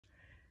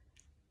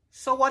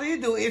So what do you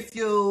do if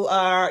you're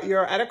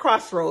at a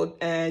crossroad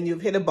and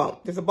you've hit a bump?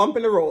 There's a bump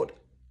in the road.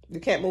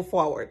 You can't move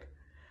forward.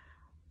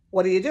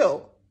 What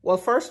do? Well,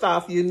 first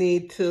off, you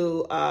need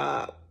to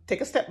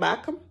take a step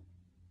back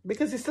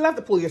because you still have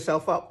to pull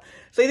yourself up.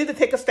 So you need to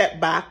take a step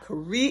back,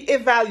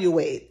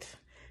 reevaluate,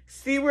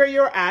 see where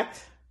you're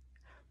at,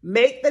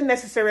 make the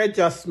necessary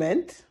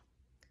adjustment,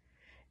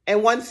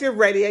 and once you're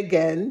ready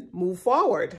again, move forward.